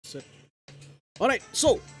Alright,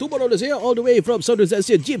 so $2 here all the way from Southern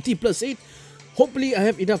Asia, GMT +8. Hopefully I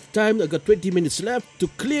have enough time. I got 20 minutes left to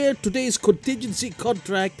clear today's contingency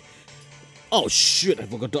contract. Oh shit, I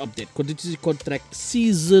forgot to update. Contingency contract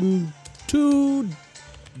Season 2,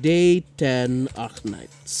 Day 10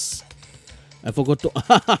 Arknights. I forgot to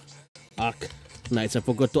Arknights. I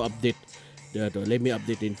forgot to update. Let me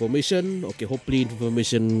update the information. Okay, hopefully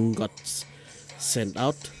information got sent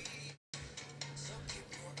out.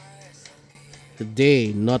 Day,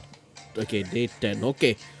 not okay. Day 10.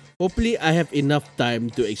 Okay, hopefully I have enough time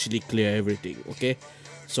to actually clear everything. Okay,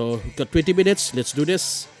 so got 20 minutes. Let's do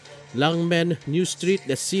this. Langman, New Street.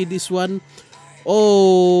 Let's see this one.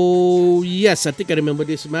 Oh yes, I think I remember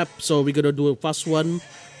this map. So we're gonna do a fast one.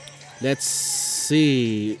 Let's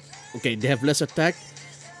see. Okay, they have less attack.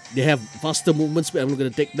 They have faster movement speed. I'm gonna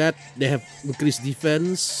take that. They have increased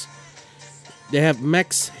defense. They have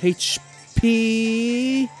max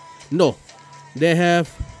HP. No, they have.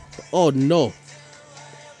 Oh no.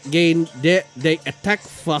 Gain. They attack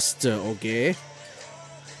faster. Okay.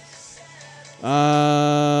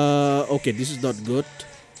 Okay, this is not good.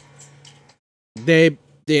 They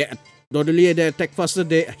not only they attack faster,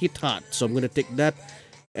 they hit hard. So I'm gonna take that.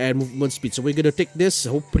 And movement speed. So we're gonna take this.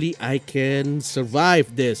 Hopefully I can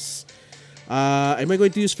survive this. Am I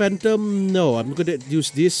going to use Phantom? No, I'm gonna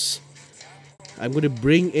use this. I'm gonna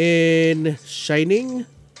bring in Shining.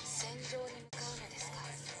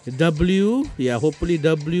 W. Yeah, hopefully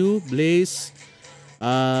W. Blaze.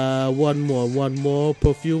 One more.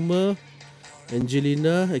 Perfumer.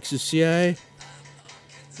 Angelina. XUCI.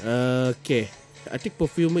 Okay. I think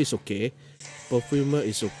Perfumer is okay. Perfumer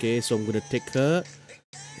is okay. So I'm gonna take her.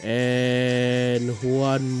 And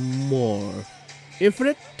one more.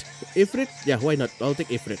 Ifrit? Yeah, why not? I'll take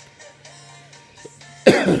Ifrit.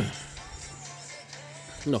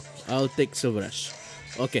 No, I'll take Silver Ash.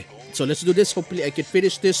 Okay, so let's do this. Hopefully I can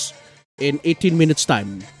finish this in 18 minutes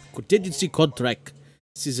time. Contingency contract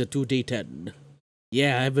Season 2 Day 10.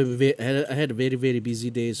 Yeah, I had a very busy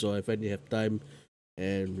day, so I finally have time.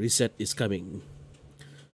 And reset is coming.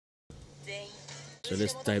 So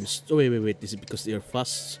let's times. Oh wait. This is because they are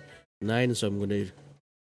fast. 9, so I'm gonna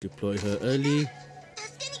deploy her early.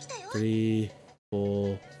 3,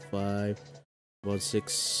 4, 5, 1,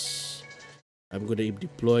 6. I'm gonna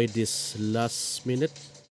deploy this last minute.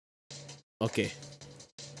 Okay.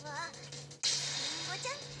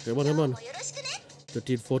 Come on.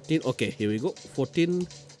 13, 14. Okay, here we go. 14.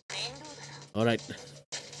 Alright.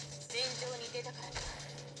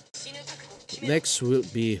 Next will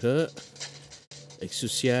be her.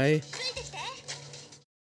 XUCI.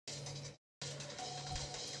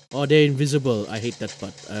 Oh, they're invisible. I hate that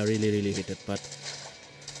part. I really hate that part.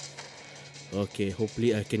 Okay,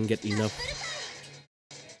 hopefully I can get enough.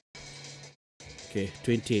 Okay,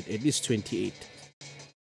 28. At least 28.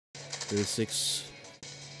 36.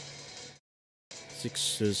 6,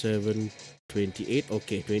 7, 28.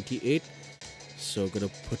 Okay, 28. So, gonna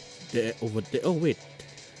put that over there. Oh, wait.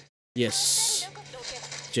 Yes.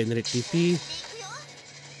 Generate TP.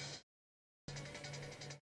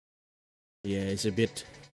 Yeah, it's a bit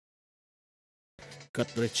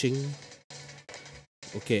gut-wrenching.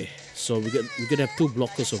 Okay, so we're gonna have 2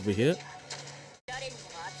 blockers over here.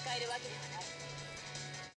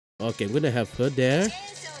 Okay, I'm gonna have her there.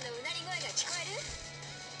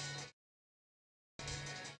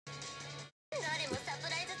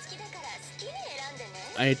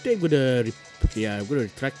 I think I'm gonna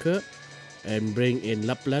retract her and bring in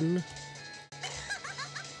Lapland.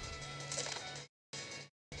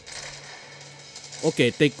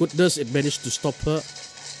 Okay, thank goodness it managed to stop her.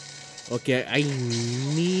 Okay, I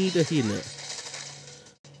need a healer.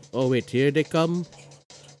 Oh wait, here they come.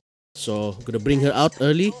 So, I'm gonna bring her out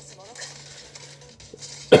early.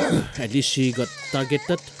 At least she got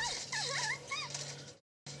targeted.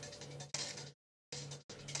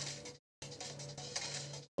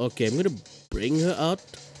 Okay, I'm gonna bring her out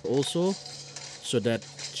also, so that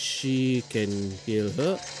she can heal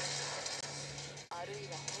her.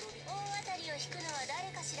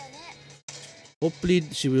 Hopefully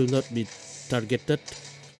she will not be targeted.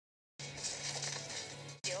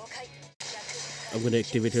 I'm gonna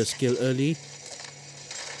activate her skill early.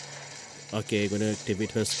 Okay, gonna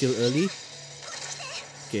activate her skill early.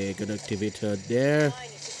 Okay, gonna activate her there.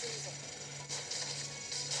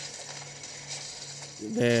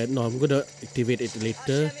 No, I'm gonna activate it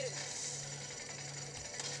later.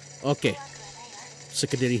 Okay.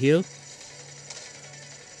 Secondary heal.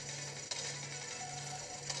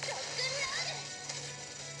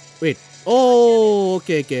 Wait. Oh,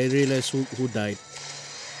 okay. I realized who died.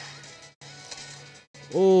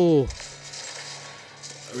 Oh.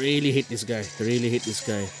 Really hate this guy. Really hate this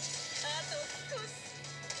guy.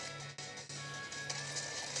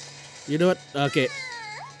 You know what? Okay.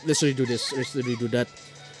 Let's redo this. Let's redo that.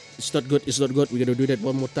 It's not good. It's not good. We're gonna do that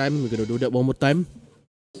one more time. We're gonna do that one more time.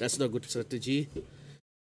 That's not good strategy.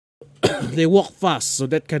 They walk fast, so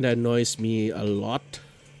that kind of annoys me a lot.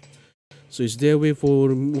 So is there a way for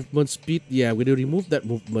movement speed? Yeah, we're gonna remove that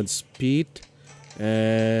movement speed.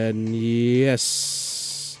 And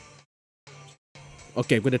yes.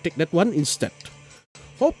 Okay, I'm gonna take that one instead.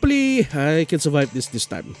 Hopefully, I can survive this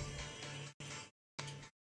time.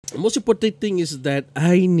 The most important thing is that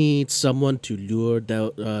I need someone to lure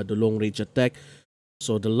the long range attack.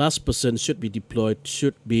 So the last person should be deployed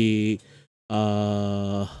should be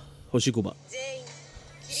Hoshikuba.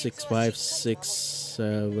 6, 5, 6,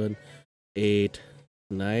 7, 8,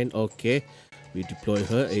 9. Okay, we deploy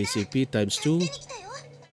her ASAP times 2.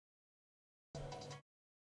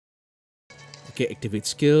 Okay, activate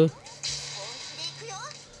skill.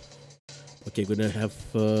 Okay, gonna have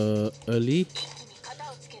early.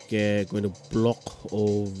 Okay, going to block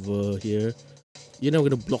over here. You know, I'm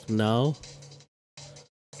gonna block now.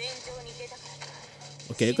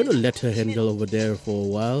 Okay, I'm gonna let her handle over there for a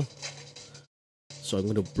while. So I'm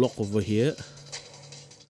gonna block over here.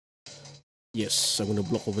 Yes, I'm gonna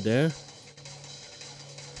block over there.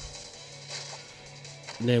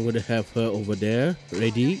 And then I'm gonna have her over there,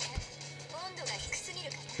 ready.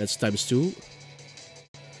 That's times 2.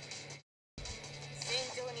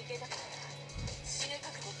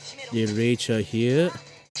 They rage her here.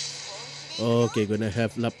 Okay, gonna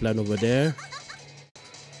have Laplan over there.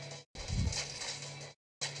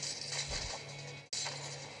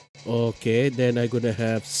 Okay, then I'm gonna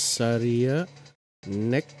have Saria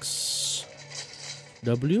next.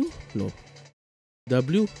 W? No.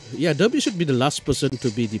 W? Yeah, W should be the last person to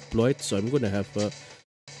be deployed, so I'm gonna have her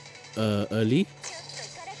early.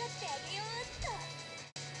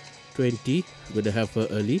 20. I'm gonna have her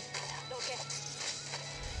early.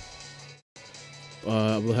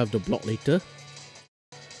 We'll have the block later.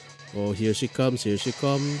 Oh, here she comes. Here she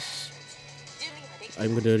comes.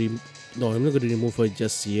 I'm gonna no, I'm not gonna remove her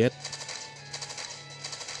just yet.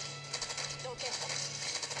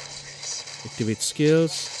 Activate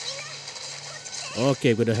skills.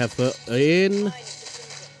 Okay, I'm gonna have her in.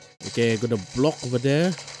 Okay, I'm gonna block over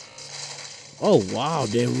there. Oh wow,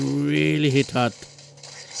 they really hit hard.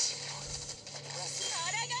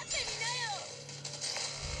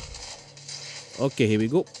 Okay, here we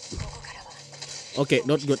go. Okay,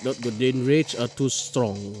 not good, not good. The enrage are too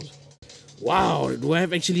strong. Wow, do I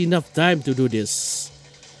have actually enough time to do this?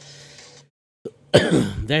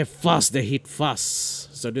 They're fast, they hit fast.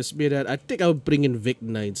 So this means that I think I'll bring in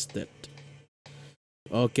Vigna instead.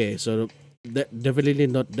 Okay, so that definitely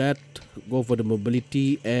not that. Go for the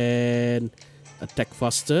mobility and attack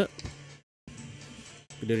faster.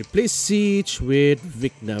 Gonna replace Siege with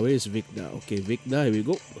Vigna. Where is Vigna? Okay, Vigna, here we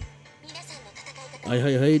go. Hi,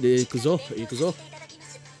 Ikuzo.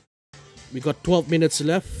 We got 12 minutes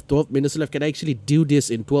left. 12 minutes left. Can I actually do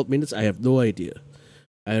this in 12 minutes? I have no idea.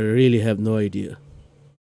 I really have no idea.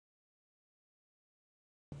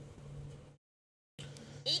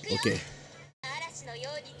 Okay.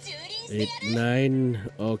 8,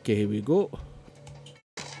 9. Okay, here we go.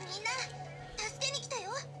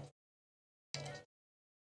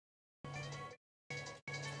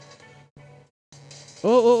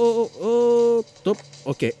 Oh, top.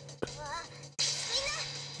 Okay.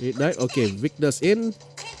 8, 9. Okay, Victor's in.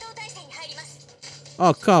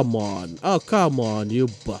 Oh, come on. Oh, come on, you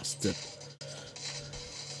bastard.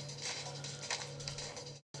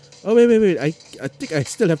 Oh, wait. I think I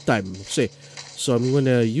still have time. Say. So I'm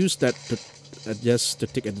gonna use that to just to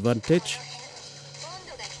take advantage.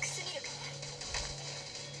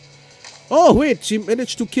 Oh, wait. She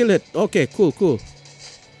managed to kill it. Okay, cool.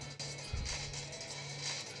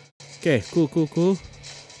 Okay, cool.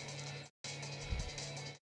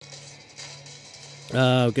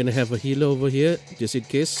 We're gonna have a healer over here, just in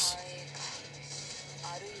case.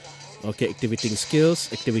 Okay, activating skills.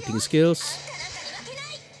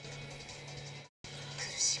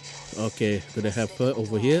 Okay, gonna have her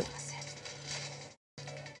over here.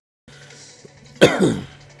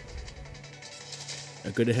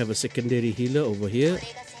 I'm gonna have a secondary healer over here.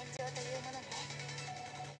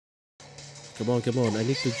 Come on.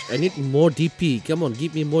 I need more DP. Come on,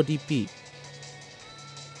 give me more DP.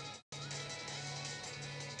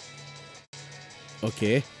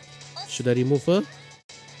 Okay. Should I remove her?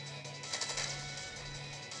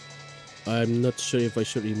 I'm not sure if I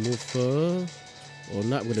should remove her or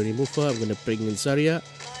not. I'm gonna remove her. I'm gonna bring in Saria.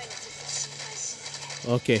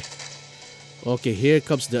 Okay. Okay, here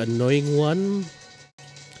comes the annoying one.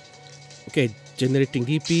 Okay, generating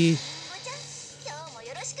DP.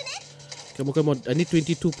 Come on, come on. I need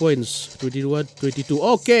 22 points. 21, 22.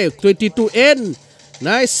 Okay, 22 in.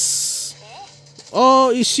 Nice.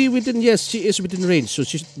 Oh, is she within? Yes, she is within range. So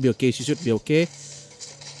she should be okay. She should be okay.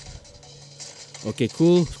 Okay,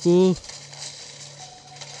 cool, cool.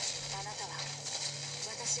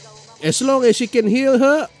 As long as she can heal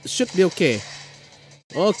her, should be okay.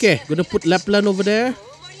 Okay, gonna put Lapland over there.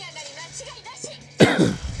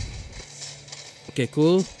 Okay,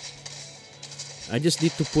 cool. I just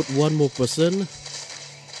need to put one more person.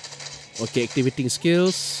 Okay, activating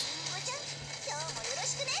skills.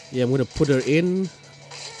 Yeah, I'm gonna put her in.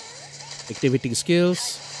 Activating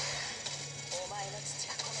skills.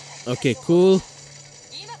 Okay, cool.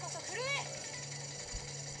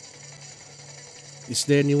 Is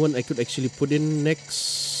there anyone I could actually put in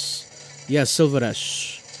next? Yeah, Silver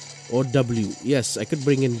Ash. Or W. Yes, I could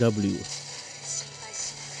bring in W.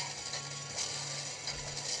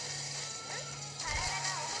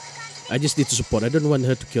 I just need to support. I don't want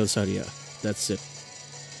her to kill Saria. That's it.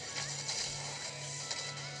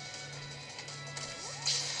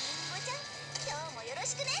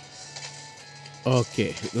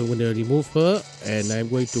 Okay, I'm going to remove her. And I'm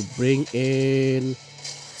going to bring in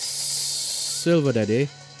Silver Daddy.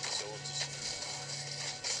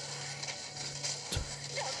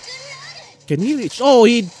 Can he reach? Oh,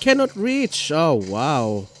 he cannot reach. Oh,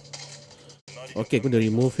 wow. Okay, I'm going to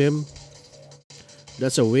remove him.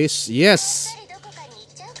 That's a waste. Yes.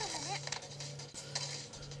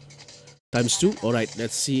 Times 2. Alright,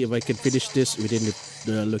 let's see if I can finish this within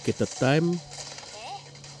the allocated time.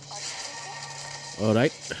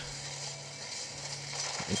 Alright.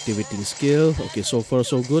 Activating skill. Okay, so far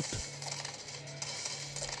so good.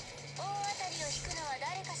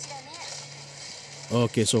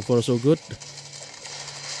 Okay, so far so good.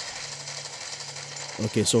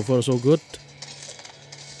 Okay, so far so good.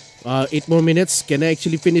 8 more minutes. Can I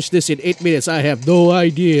actually finish this in 8 minutes? I have no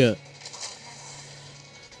idea.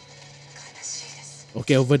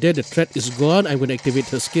 Okay, over there the threat is gone. I'm going to activate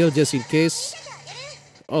her skill just in case.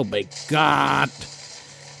 Oh my god.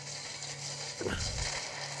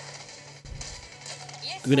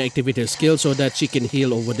 I'm going to activate her skill so that she can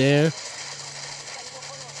heal over there.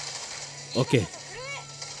 Okay.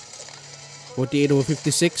 48 over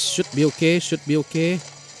 56. Should be okay. Should be okay.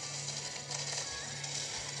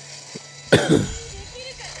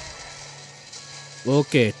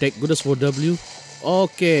 Okay, thank goodness for W.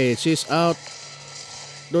 Okay, she's out.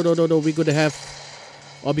 No, no, no, no. We're gonna have.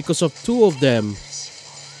 Oh, because of 2 of them.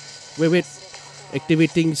 Wait, wait.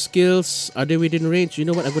 Activating skills. Are they within range? You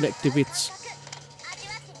know what? I'm gonna activate.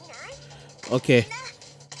 Okay.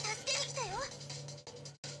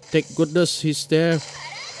 Thank goodness he's there.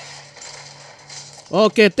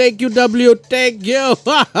 Okay, thank you, W. Thank you.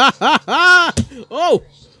 Oh.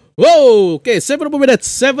 Whoa. Okay, 7 more minutes.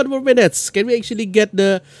 7 more minutes. Can we actually get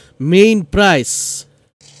the main prize?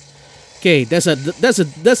 Okay, that's a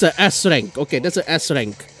S rank. Okay, that's a S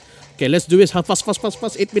rank. Okay, let's do this. Fast, fast, fast,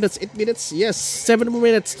 fast. 8 minutes. 8 minutes. Yes, 7 more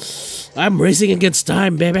minutes. I'm racing against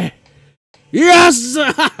time, baby. Yes!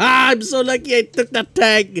 I'm so lucky I took that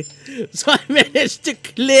tag. So I managed to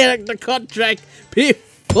clear the contract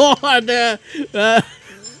before the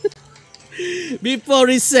before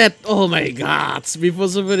reset. Oh my god. Before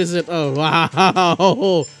super reset. Oh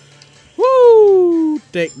wow. Woo!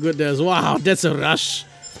 Thank goodness. Wow, that's a rush.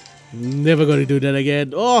 Never gonna do that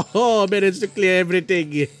again. Oh, managed to clear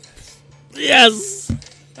everything. Yes!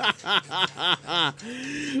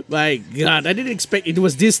 My god, I didn't expect it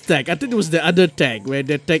was this tag. I thought it was the other tag where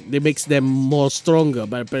the tag that makes them more stronger,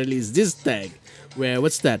 but apparently it's this tag where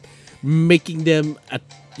what's that? Making them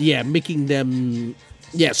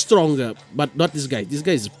stronger, but not this guy. This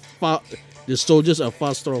guy is far. The soldiers are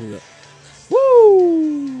far stronger.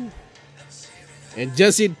 Woo! And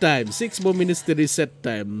just in time, 6 more minutes to reset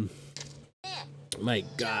time. My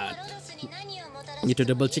god. Need to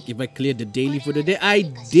double check if I cleared the daily for the day. I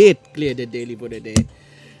did clear the daily for the day.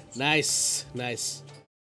 Nice, nice.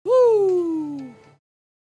 Woo!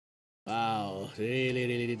 Wow,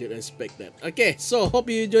 really didn't expect that. Okay, so hope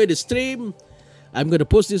you enjoyed the stream. I'm gonna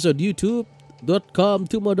post this on YouTube.com.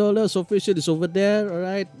 $2 more official is over there.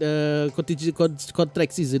 Alright, Contingency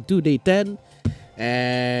contract season 2 day 10.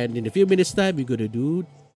 And in a few minutes time we're gonna do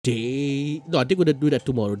day. No, I think we're gonna do that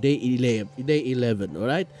tomorrow. Day 11.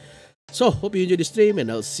 Alright. So hope you enjoy the stream,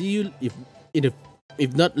 and I'll see you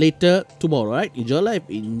if not later tomorrow. Alright. Enjoy life,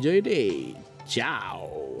 enjoy your day.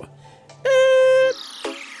 Ciao.